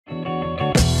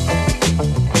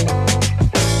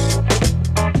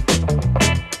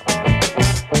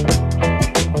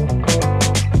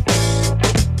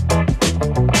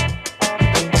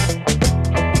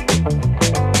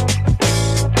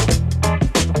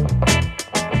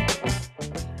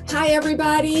Hi,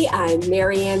 everybody. I'm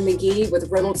Marianne McGhee with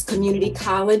Reynolds Community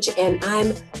College, and I'm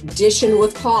Dishin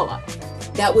with Paula.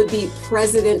 That would be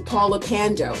President Paula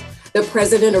Pando, the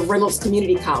president of Reynolds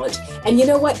Community College. And you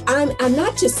know what? I'm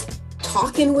not just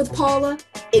talking with Paula.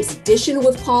 It's Dishin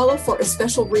with Paula for a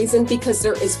special reason, because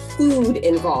there is food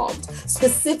involved,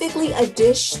 specifically a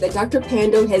dish that Dr.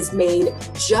 Pando has made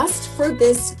just for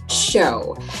this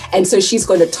show. And so she's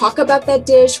going to talk about that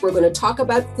dish. We're going to talk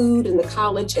about food in the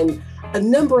college and a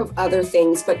number of other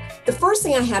things. But the first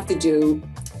thing I have to do,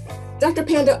 Dr.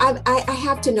 Pando, I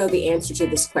have to know the answer to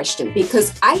this question,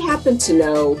 because I happen to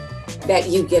know that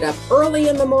you get up early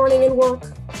in the morning and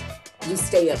work. You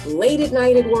stay up late at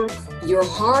night at work. You're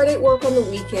hard at work on the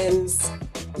weekends,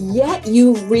 yet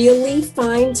you really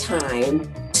find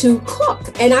time to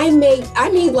cook. And I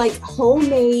mean like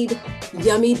homemade,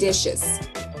 yummy dishes.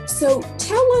 So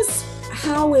tell us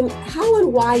how and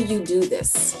why you do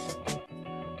this.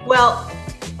 Well,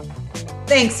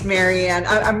 thanks, Marianne.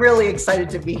 I'm really excited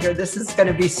to be here. This is going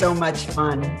to be so much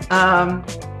fun. I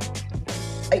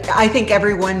think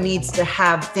everyone needs to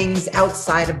have things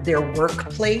outside of their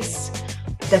workplace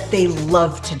that they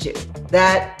love to do,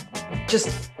 that just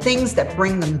things that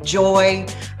bring them joy.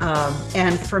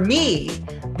 And for me,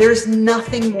 there's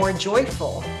nothing more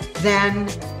joyful than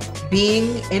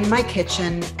being in my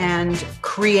kitchen and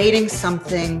creating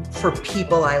something for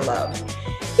people I love.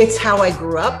 It's how I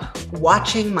grew up,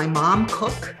 watching my mom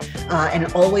cook and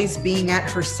always being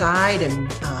at her side. And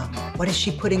what is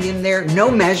she putting in there? No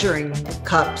measuring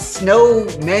cups, no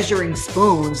measuring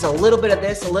spoons, a little bit of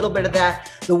this, a little bit of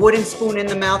that, the wooden spoon in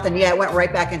the mouth, and yeah, it went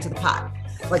right back into the pot.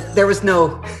 Like there was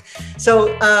no,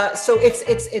 so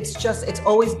it's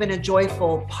always been a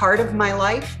joyful part of my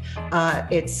life.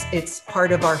 It's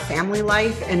part of our family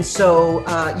life. And so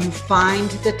you find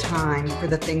the time for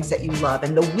the things that you love.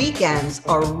 And the weekends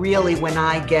are really when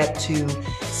I get to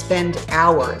spend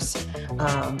hours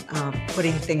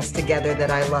putting things together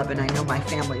that I love and I know my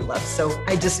family loves. So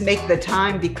I just make the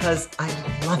time because I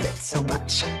love it so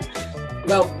much.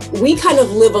 Well, we kind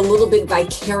of live a little bit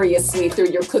vicariously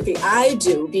through your cooking. I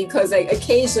do, because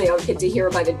occasionally I'll get to hear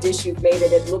about a dish you've made,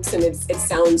 and it looks and it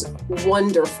sounds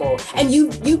wonderful. And you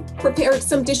prepared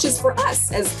some dishes for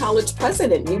us as college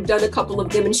president. You've done a couple of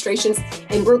demonstrations,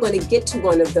 and we're going to get to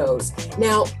one of those.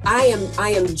 Now, I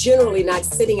am generally not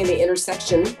sitting in the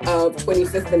intersection of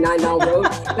 25th and 9 Mile Road,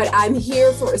 but I'm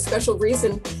here for a special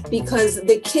reason, because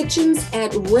the kitchens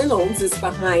at Reynolds is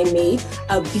behind me,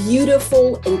 a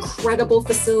beautiful, incredible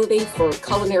facility for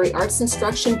culinary arts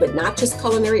instruction, but not just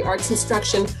culinary arts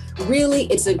instruction. Really,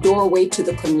 it's a doorway to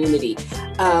the community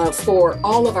for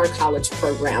all of our college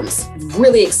programs.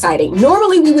 Really exciting.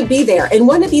 Normally we would be there, and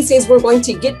one of these days we're going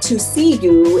to get to see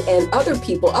you and other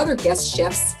people, other guest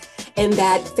chefs, in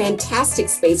that fantastic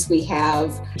space we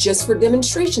have just for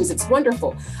demonstrations. It's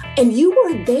wonderful. And you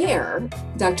were there,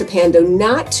 Dr. Pando,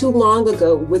 not too long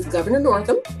ago with Governor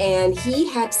Northam, and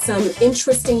he had some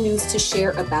interesting news to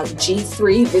share about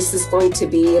G3. This is going to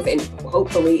be, and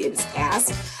hopefully it's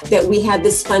passed, that we have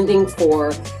this funding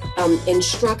for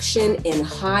instruction in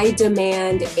high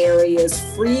demand areas,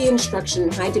 free instruction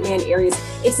in high demand areas.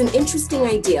 It's an interesting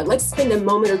idea. Let's spend a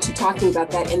moment or two talking about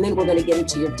that, and then we're going to get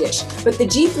into your dish. But the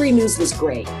G3 news was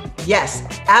great. Yes,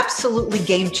 absolutely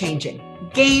game-changing.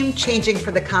 Game-changing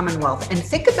for the Commonwealth. And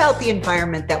think about the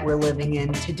environment that we're living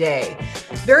in today.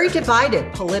 Very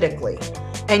divided politically.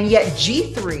 And yet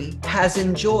G3 has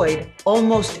enjoyed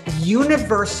almost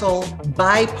universal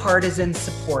bipartisan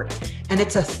support. And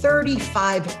it's a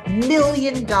 $35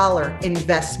 million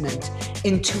investment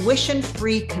in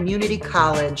tuition-free community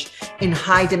college in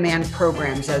high-demand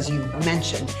programs, as you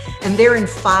mentioned. And they're in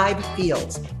 5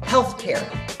 fields: healthcare,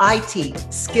 IT,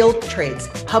 skilled trades,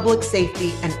 public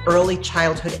safety, and early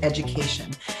childhood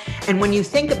education. And when you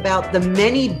think about the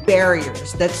many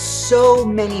barriers that so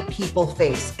many people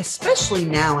face, especially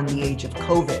now in the age of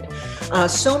COVID,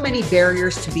 so many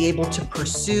barriers to be able to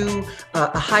pursue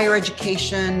a higher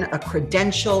education, a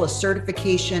credential, a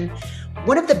certification.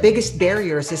 One of the biggest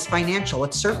barriers is financial.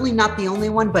 It's certainly not the only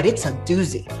one, but it's a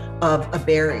doozy of a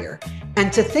barrier.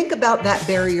 And to think about that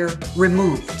barrier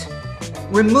removed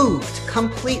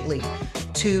completely,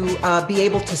 to be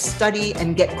able to study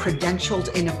and get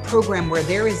credentialed in a program where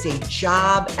there is a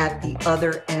job at the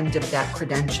other end of that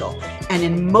credential. And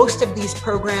in most of these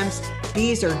programs,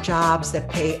 these are jobs that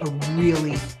pay a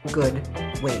really good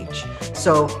wage.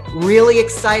 So really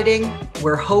exciting.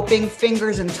 We're hoping,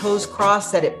 fingers and toes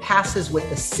crossed, that it passes with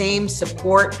the same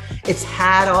support it's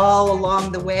had all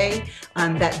along the way,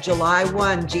 and that July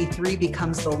 1, G3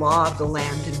 becomes the law of the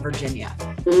land in Virginia.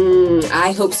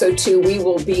 I hope so too. We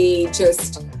will be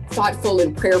just thoughtful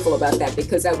and prayerful about that,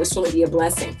 because that would surely be a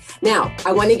blessing. Now,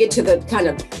 I want to get to the kind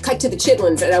of cut to the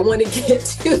chitlins, and I want to get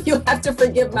to, you have to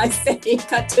forgive my saying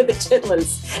cut to the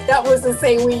chitlins. That was the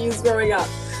saying we used growing up.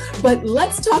 But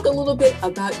let's talk a little bit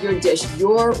about your dish,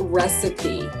 your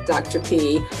recipe, Dr.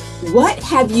 P. What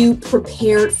have you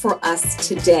prepared for us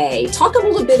today? Talk a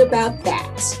little bit about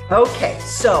that. Okay,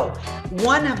 so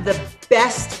one of the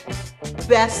best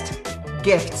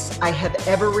gifts I have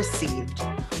ever received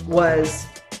was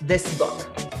this book,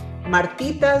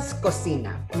 Martita's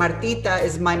Cocina. Martita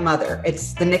is my mother.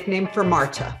 It's the nickname for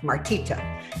Marta, Martita.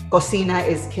 Cocina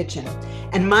is kitchen.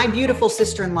 And my beautiful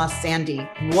sister-in-law, Sandy,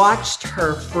 watched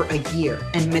her for a year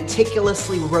and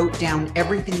meticulously wrote down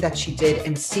everything that she did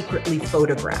and secretly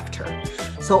photographed her.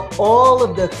 So all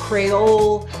of the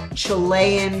Creole,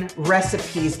 Chilean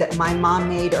recipes that my mom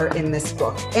made are in this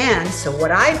book. And so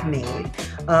what I've made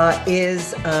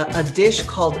is a dish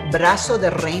called brazo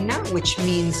de reina, which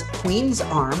means queen's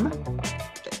arm.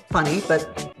 Funny,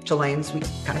 but Chileans, we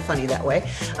kind of funny that way.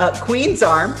 Queen's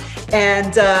arm.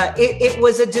 And it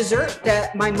was a dessert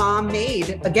that my mom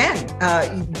made. Again,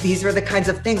 these are the kinds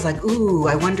of things like, ooh,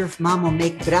 I wonder if mom will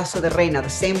make brazo de reina. The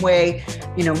same way,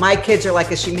 you know, my kids are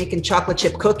like, is she making chocolate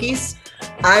chip cookies?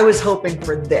 I was hoping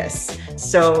for this.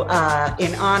 So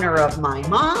in honor of my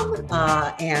mom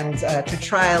and to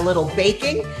try a little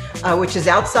baking, which is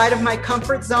outside of my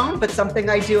comfort zone, but something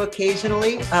I do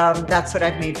occasionally, that's what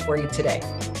I've made for you today.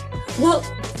 Well,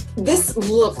 this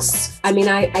looks, I mean,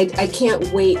 I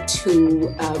can't wait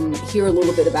to hear a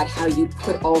little bit about how you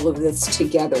put all of this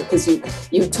together, because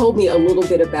you told me a little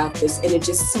bit about this and it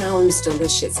just sounds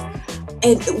delicious.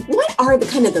 And what are the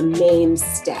kind of the main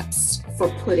steps for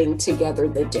putting together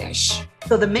the dish?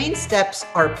 So the main steps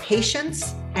are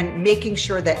patience and making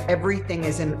sure that everything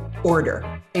is in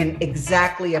order, in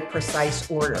exactly a precise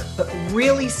order, but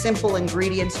really simple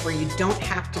ingredients where you don't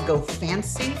have to go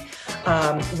fancy.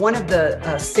 One of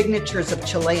the signatures of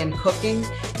Chilean cooking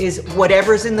is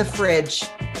whatever's in the fridge,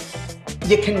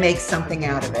 you can make something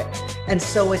out of it. And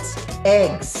so it's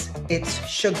eggs, it's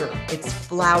sugar, it's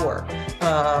flour,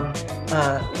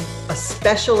 a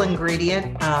special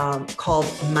ingredient called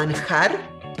manjar.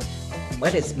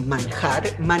 What is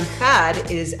manjar? Manjar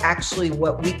is actually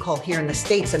what we call here in the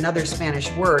States another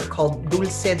Spanish word called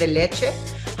dulce de leche.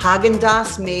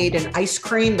 Haagen-Dazs made an ice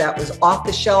cream that was off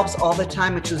the shelves all the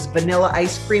time, which was vanilla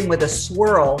ice cream with a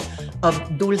swirl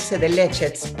of dulce de leche.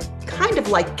 It's kind of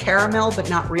like caramel, but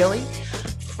not really.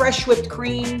 Fresh whipped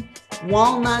cream,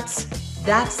 walnuts,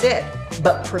 that's it,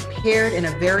 but prepared in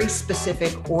a very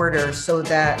specific order so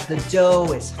that the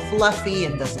dough is fluffy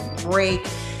and doesn't break,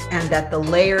 and that the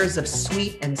layers of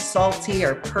sweet and salty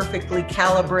are perfectly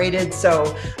calibrated.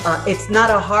 So it's not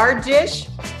a hard dish,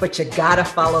 but you gotta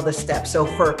follow the steps. So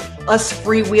for us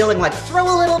freewheeling, like throw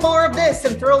a little more of this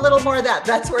and throw a little more of that,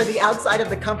 that's where the outside of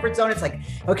the comfort zone, it's like,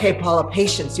 okay, Paula,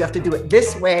 patience. You have to do it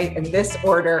this way in this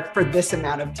order for this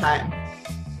amount of time.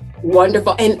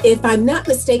 Wonderful. And if I'm not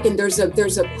mistaken, there's a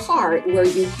part where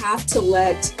you have to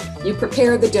you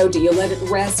prepare the dough. Do you let it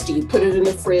rest? Do you put it in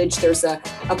the fridge? There's a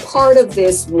part of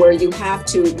this where you have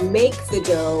to make the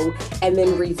dough and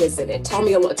then revisit it. Tell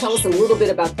us a little bit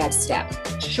about that step.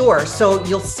 Sure. So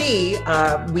you'll see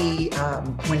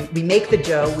when we make the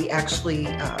dough, we actually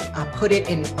put it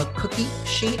in a cookie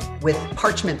sheet with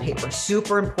parchment paper.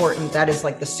 Super important. That is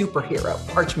like the superhero,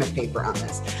 parchment paper on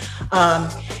this.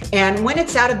 And when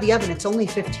it's out of the oven, it's only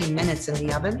 15 minutes in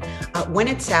the oven. When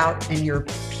it's out and you're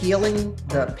peeling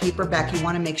the paper back, you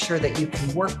want to make sure that you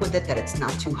can work with it, that it's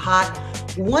not too hot.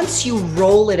 Once you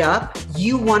roll it up,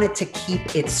 you want it to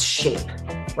keep its shape,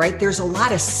 right? There's a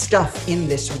lot of stuff in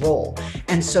this roll.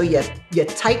 And so you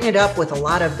tighten it up with a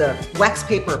lot of the wax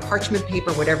paper or parchment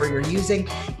paper, whatever you're using.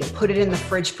 You put it in the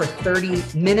fridge for 30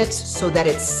 minutes so that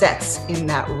it sets in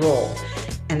that roll.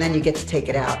 And then you get to take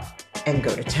it out and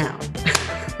go to town.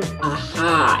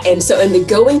 Aha. And the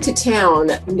going to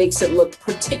town makes it look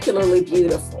particularly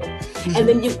beautiful. Mm-hmm.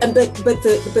 And then but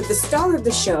the star of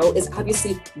the show is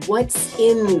obviously what's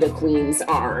in the queen's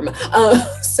arm.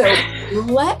 So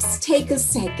let's take a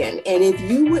second, and if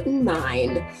you wouldn't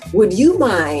mind, would you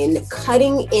mind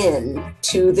cutting in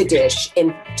to the dish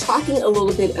and talking a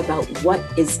little bit about what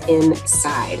is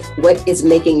inside, what is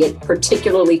making it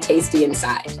particularly tasty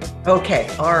inside? Okay,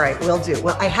 all right, will do.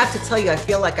 Well, I have to tell you, I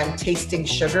feel like I'm tasting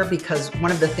sugar because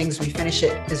one of the things we finish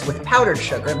it is with powdered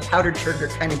sugar, and powdered sugar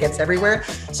kind of gets everywhere.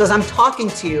 So as I'm talking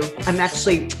to you, I'm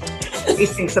actually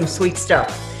tasting some sweet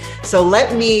stuff. So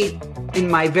let me, in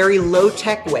my very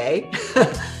low-tech way,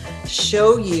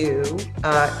 show you,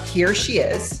 here she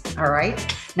is, all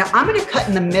right? Now I'm gonna cut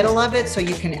in the middle of it so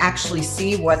you can actually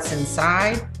see what's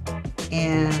inside.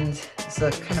 And is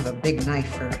a kind of a big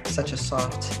knife for such a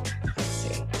soft, let's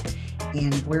see.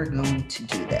 And we're going to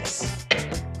do this.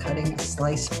 Cutting a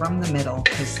slice from the middle,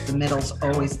 because the middle's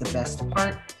always the best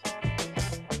part.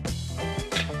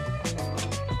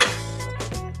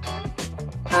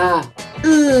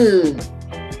 Woo!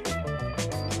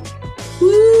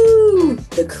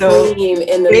 The cream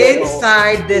in the middle.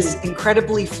 Inside this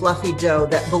incredibly fluffy dough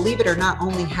that, believe it or not,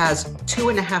 only has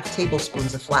 2.5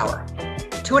 tablespoons of flour.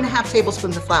 2.5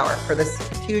 tablespoons of flour for this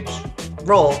huge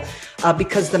roll,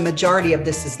 because the majority of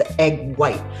this is the egg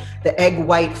white. The egg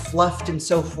white fluffed and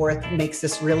so forth makes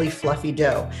this really fluffy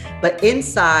dough. But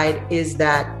inside is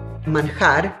that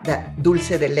manjar, that dulce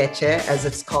de leche, as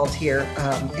it's called here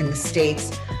in the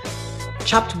States,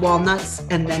 chopped walnuts,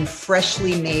 and then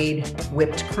freshly made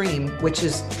whipped cream, which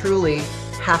is truly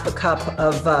half a cup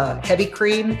of heavy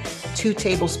cream, 2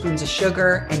 tablespoons of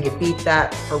sugar, and you beat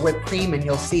that for whipped cream, and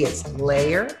you'll see it's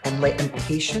layer and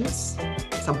patience,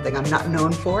 something I'm not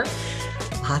known for.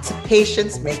 Lots of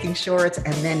patience, making sure it's,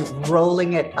 and then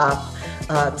rolling it up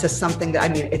to something that,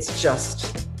 I mean, it's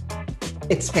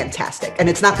fantastic. And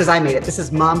it's not because I made it. This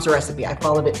is Mom's recipe. I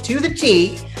followed it to the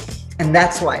T, and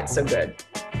that's why it's so good.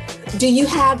 Do you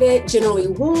have it generally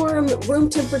warm, room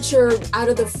temperature, out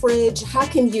of the fridge?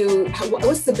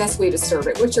 What's the best way to serve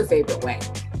it? What's your favorite way?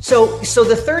 So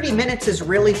the 30 minutes is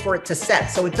really for it to set,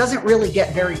 so it doesn't really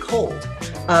get very cold.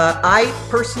 I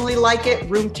personally like it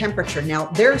room temperature. Now,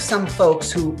 there are some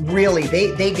folks who really,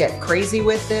 they get crazy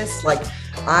with this. Like,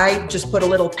 I just put a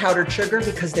little powdered sugar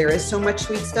because there is so much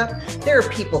sweet stuff. There are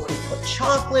people who put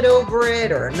chocolate over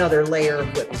it, or another layer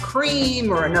of whipped cream,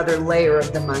 or another layer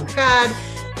of the manjar.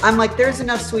 I'm like, there's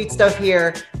enough sweet stuff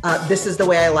here. This is the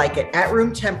way I like it. At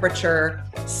room temperature,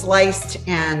 sliced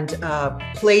and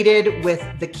plated with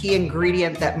the key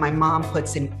ingredient that my mom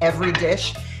puts in every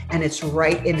dish. And it's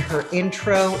right in her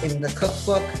intro in the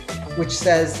cookbook, which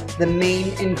says the main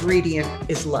ingredient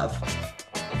is love.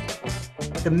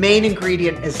 The main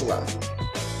ingredient is love.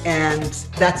 And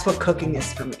that's what cooking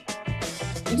is for me.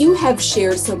 You have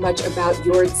shared so much about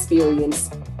your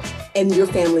experience and your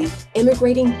family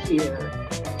immigrating here.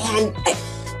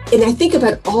 And I think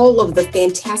about all of the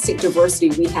fantastic diversity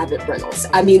we have at Reynolds.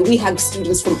 I mean, we have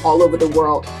students from all over the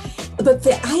world. But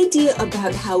the idea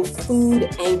about how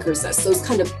food anchors us, those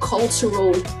kind of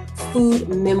cultural food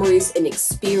memories and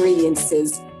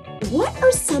experiences, what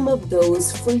are some of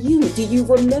those for you? Do you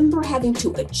remember having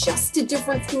to adjust to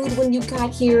different food when you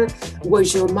got here?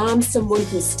 Was your mom someone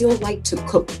who still liked to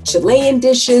cook Chilean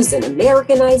dishes and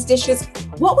Americanized dishes?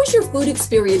 What was your food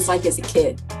experience like as a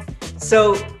kid?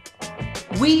 So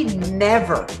we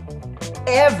never,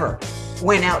 ever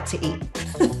went out to eat.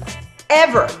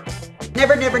 Ever.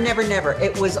 Never, never, never, never.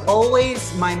 It was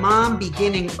always my mom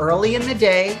beginning early in the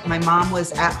day. My mom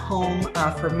was at home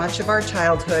for much of our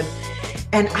childhood.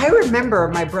 And I remember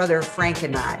my brother Frank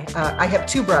and I have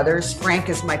 2 brothers. Frank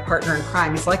is my partner in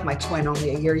crime. He's like my twin,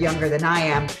 only a year younger than I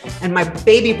am. And my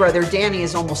baby brother Danny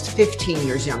is almost 15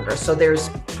 years younger. So there's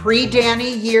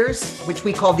pre-Danny years, which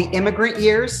we call the immigrant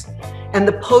years, and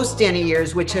the post-Danny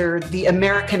years, which are the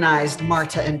Americanized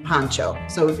Marta and Pancho.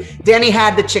 So Danny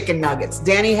had the chicken nuggets.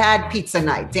 Danny had pizza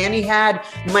night. Danny had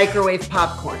microwave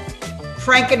popcorn.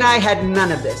 Frank and I had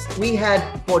none of this. We had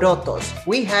porotos.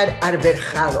 We had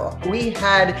arvejado. We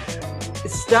had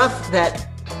stuff that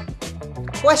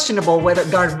questionable, whether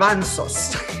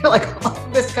garbanzos, like all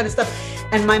this kind of stuff.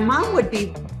 And my mom would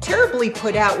be terribly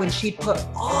put out when she'd put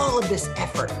all of this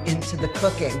effort into the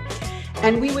cooking.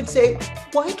 And we would say,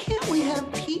 why can't we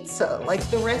have pizza like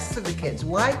the rest of the kids?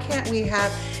 Why can't we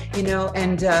have,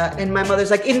 and my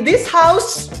mother's like, in this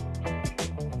house,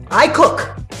 I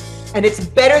cook. And it's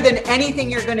better than anything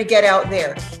you're going to get out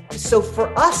there. So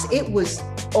for us, it was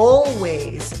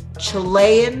always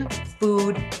Chilean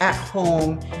food at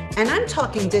home. And I'm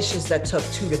talking dishes that took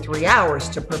 2 to 3 hours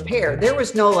to prepare. There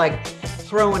was no like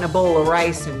throwing a bowl of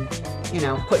rice and,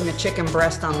 putting a chicken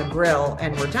breast on the grill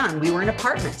and we're done. We were in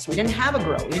apartments. We didn't have a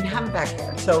grill. We didn't have a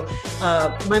backyard. So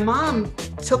my mom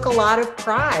took a lot of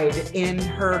pride in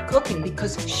her cooking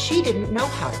because she didn't know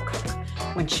how to cook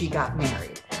when she got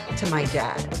married to my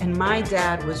dad. And my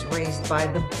dad was raised by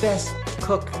the best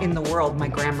cook in the world, my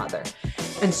grandmother.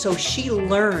 And so she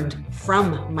learned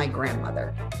from my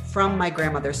grandmother.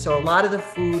 So a lot of the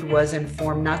food was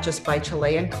informed not just by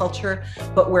Chilean culture,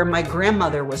 but where my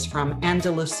grandmother was from,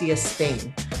 Andalusia,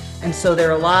 Spain. And so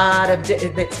there are a lot of,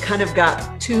 it's kind of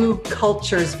got 2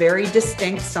 cultures, very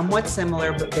distinct, somewhat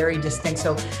similar, but very distinct.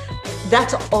 So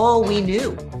that's all we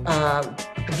knew.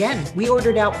 Again, we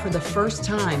ordered out for the first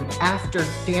time after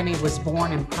Danny was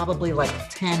born and probably like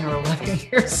 10 or 11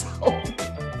 years old.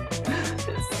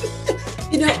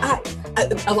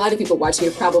 a lot of people watching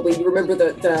it probably, you remember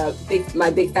my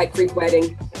Big Fat Greek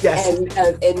Wedding. Yes.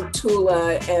 And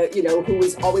Tula, who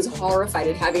was always horrified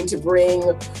at having to bring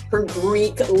her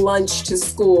Greek lunch to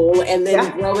school, and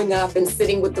then growing up and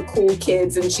sitting with the cool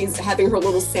kids, and she's having her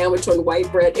little sandwich on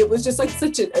white bread. It was just like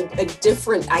such a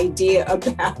different idea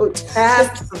about.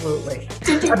 Absolutely.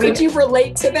 Did you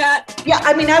relate to that? Yeah,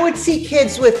 I mean, I would see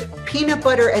kids with peanut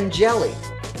butter and jelly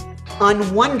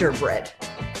on Wonder Bread.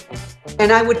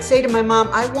 And I would say to my mom,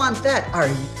 I want that.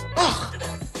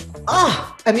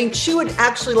 I mean, she would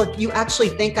actually look, you actually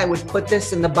think I would put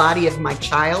this in the body of my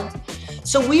child?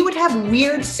 So we would have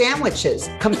weird sandwiches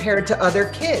compared to other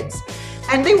kids.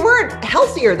 And they weren't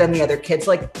healthier than the other kids.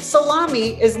 Like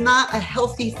salami is not a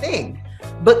healthy thing.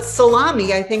 But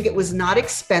salami, I think it was not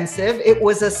expensive. It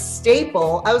was a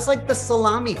staple. I was like the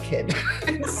salami kid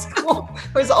in school.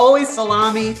 It was always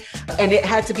salami, and it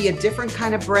had to be a different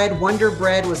kind of bread. Wonder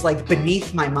Bread was like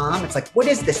beneath my mom. It's like, what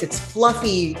is this? It's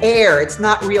fluffy air. It's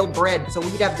not real bread. So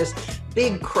we'd have this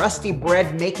big crusty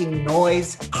bread making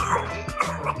noise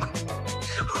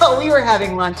while we were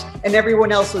having lunch, and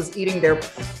everyone else was eating their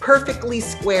perfectly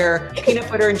square peanut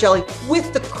butter and jelly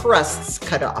with the crusts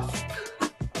cut off.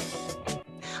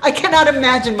 I cannot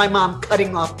imagine my mom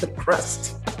cutting off the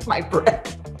crust of my bread.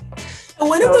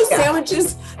 One of those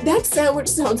sandwiches, that sandwich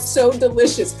sounds so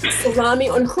delicious. Salami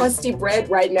on crusty bread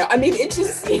right now. I mean, it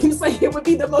just seems like it would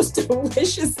be the most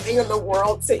delicious thing in the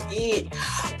world to eat.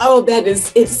 Oh,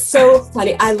 it's so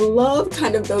funny. I love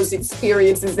kind of those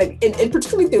experiences that, and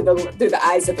particularly through the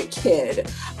eyes of a kid,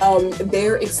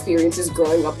 their experiences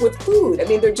growing up with food. I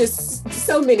mean, there are just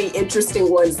so many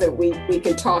interesting ones that we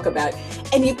can talk about.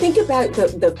 And you think about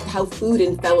how food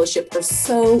and fellowship are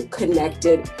so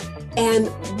connected. And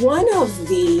one of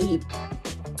you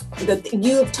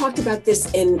have talked about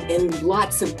this in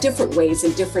lots of different ways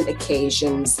and different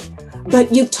occasions,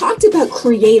 but you've talked about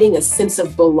creating a sense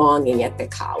of belonging at the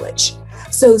college.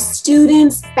 So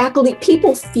students, faculty,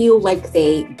 people feel like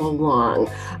they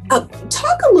belong.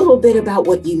 Talk a little bit about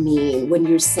what you mean when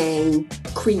you're saying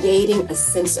creating a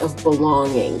sense of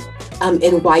belonging,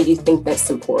 and why you think that's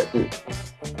important.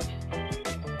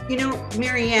 You know,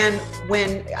 Marianne,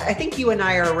 when I think you and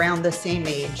I are around the same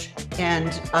age, and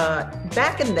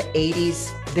back in the 80s,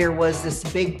 there was this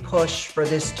big push for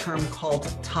this term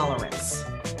called tolerance,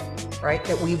 right?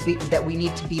 That we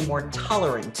need to be more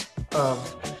tolerant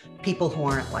of people who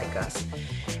aren't like us.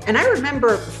 And I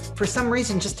remember for some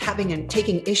reason just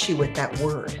taking issue with that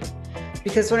word.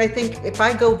 Because when I think, if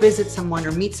I go visit someone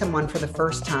or meet someone for the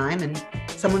first time and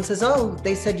someone says, oh,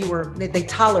 they said they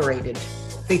tolerated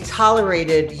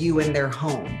you in their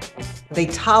home. They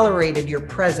tolerated your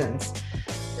presence.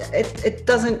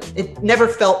 It never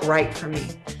felt right for me.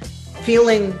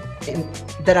 Feeling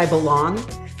that I belong,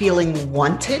 feeling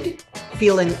wanted,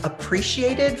 feeling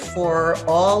appreciated for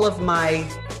all of my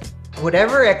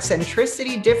whatever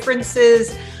eccentricity,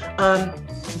 differences,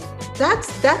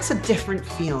 that's a different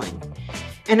feeling.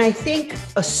 And I think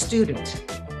a student,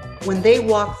 when they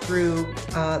walk through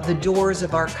the doors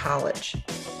of our college,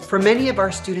 for many of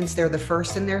our students, they're the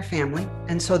first in their family.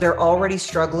 And so they're already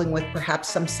struggling with perhaps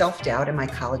some self-doubt. Am I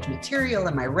college material?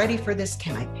 Am I ready for this?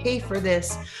 Can I pay for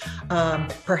this?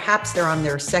 Perhaps they're on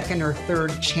their second or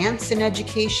third chance in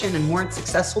education and weren't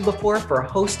successful before for a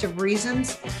host of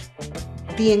reasons.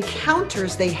 The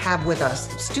encounters they have with us,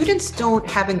 students don't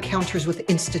have encounters with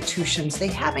institutions. They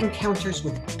have encounters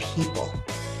with people.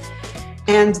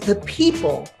 And the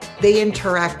people they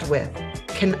interact with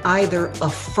can either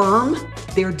affirm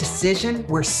their decision.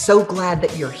 We're so glad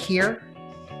that you're here.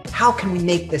 How can we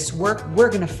make this work? We're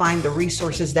going to find the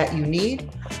resources that you need.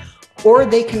 Or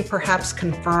they can perhaps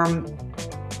confirm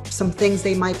some things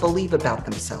they might believe about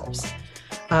themselves.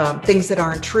 Things that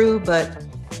aren't true, but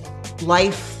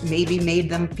life maybe made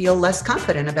them feel less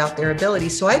confident about their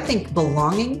abilities. So I think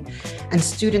belonging and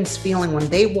students feeling when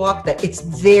they walk that it's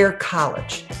their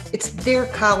college. It's their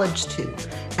college too.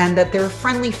 And that there are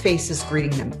friendly faces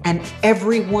greeting them and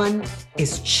everyone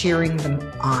is cheering them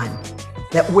on,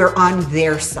 that we're on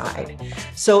their side.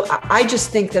 So I just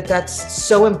think that that's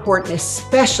so important,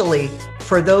 especially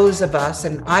for those of us,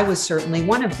 and I was certainly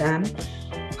one of them,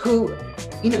 who,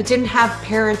 didn't have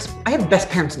parents. I have the best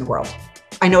parents in the world.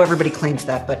 I know everybody claims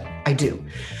that, but I do.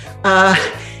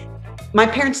 My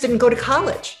parents didn't go to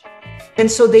college.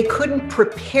 And so they couldn't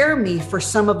prepare me for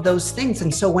some of those things.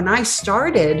 And so when I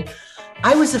started,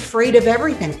 I was afraid of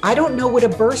everything. I don't know what a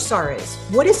bursar is.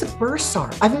 What is a bursar?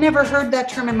 I've never heard that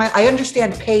term I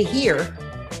understand pay here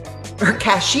or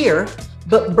cashier,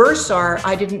 but bursar,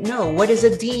 I didn't know. What is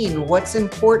a dean? What's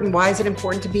important? Why is it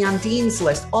important to be on dean's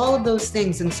list? All of those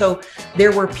things. And so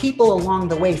there were people along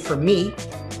the way for me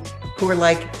who are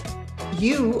like,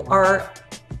 you are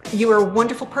a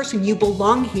wonderful person. You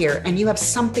belong here and you have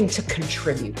something to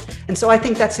contribute. And so I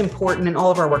think that's important in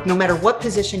all of our work, no matter what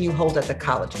position you hold at the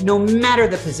college, no matter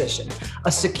the position.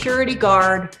 A security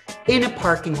guard in a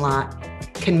parking lot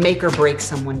can make or break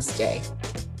someone's day.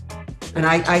 And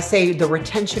I say the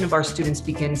retention of our students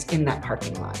begins in that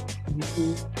parking lot.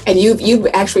 Mm-hmm. And you've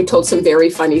actually told some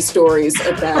very funny stories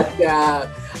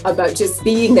about just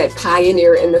being that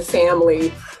pioneer in the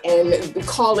family and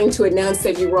calling to announce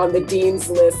that you were on the dean's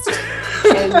list,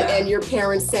 and your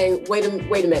parents saying, wait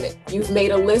a minute, you've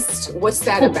made a list? What's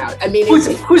that about? I mean,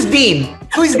 who's dean?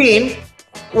 Who's dean?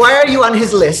 Why are you on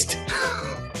his list?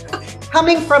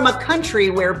 Coming from a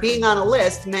country where being on a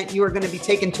list meant you were going to be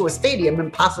taken to a stadium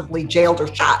and possibly jailed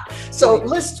or shot. So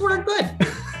lists were good.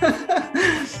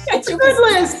 It's a good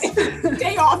list.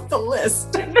 Stay off the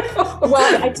list.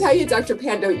 Well, I tell you, Dr.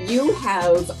 Pando, you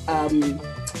have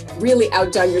really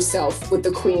outdone yourself with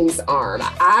the Queen's Arm.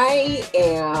 I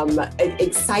am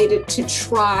excited to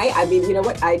try. I mean, you know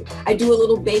what? I do a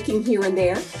little baking here and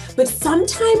there, but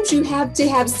sometimes you have to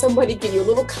have somebody give you a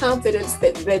little confidence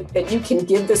that you can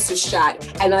give this a shot.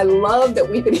 And I love that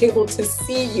we've been able to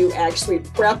see you actually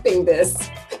prepping this.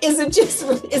 Is it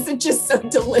just so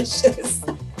delicious?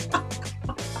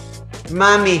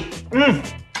 Mommy.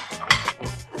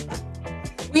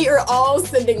 We are all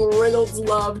sending Reynolds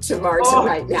love to Marta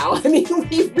right now. I mean,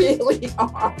 we really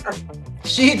are.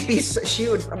 She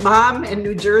would, Mom in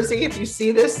New Jersey, if you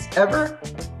see this ever,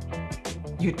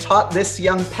 you taught this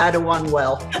young Padawan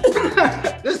well.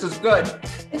 This is good.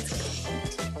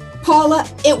 Paula,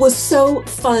 it was so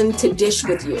fun to dish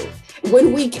with you.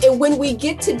 When we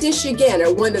get to dish again, I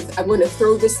want to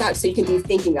throw this out so you can be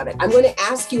thinking of it. I'm going to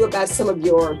ask you about some of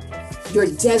your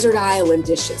desert island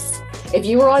dishes. If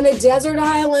you were on a desert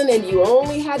island and you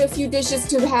only had a few dishes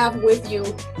to have with you,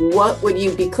 what would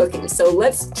you be cooking? So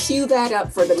let's cue that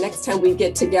up for the next time we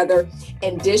get together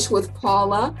and dish with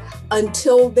Paula.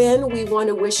 Until then, we want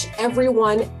to wish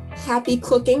everyone happy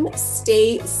cooking,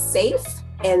 stay safe,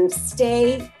 and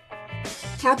stay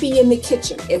happy in the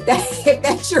kitchen. If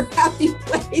that's your happy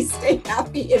place, stay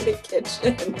happy in the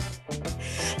kitchen.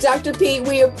 Dr. P,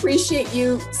 we appreciate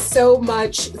you so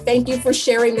much. Thank you for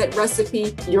sharing that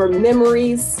recipe, your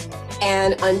memories,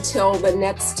 and until the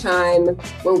next time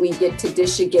when we get to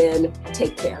dish again,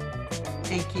 take care.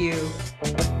 Thank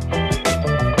you.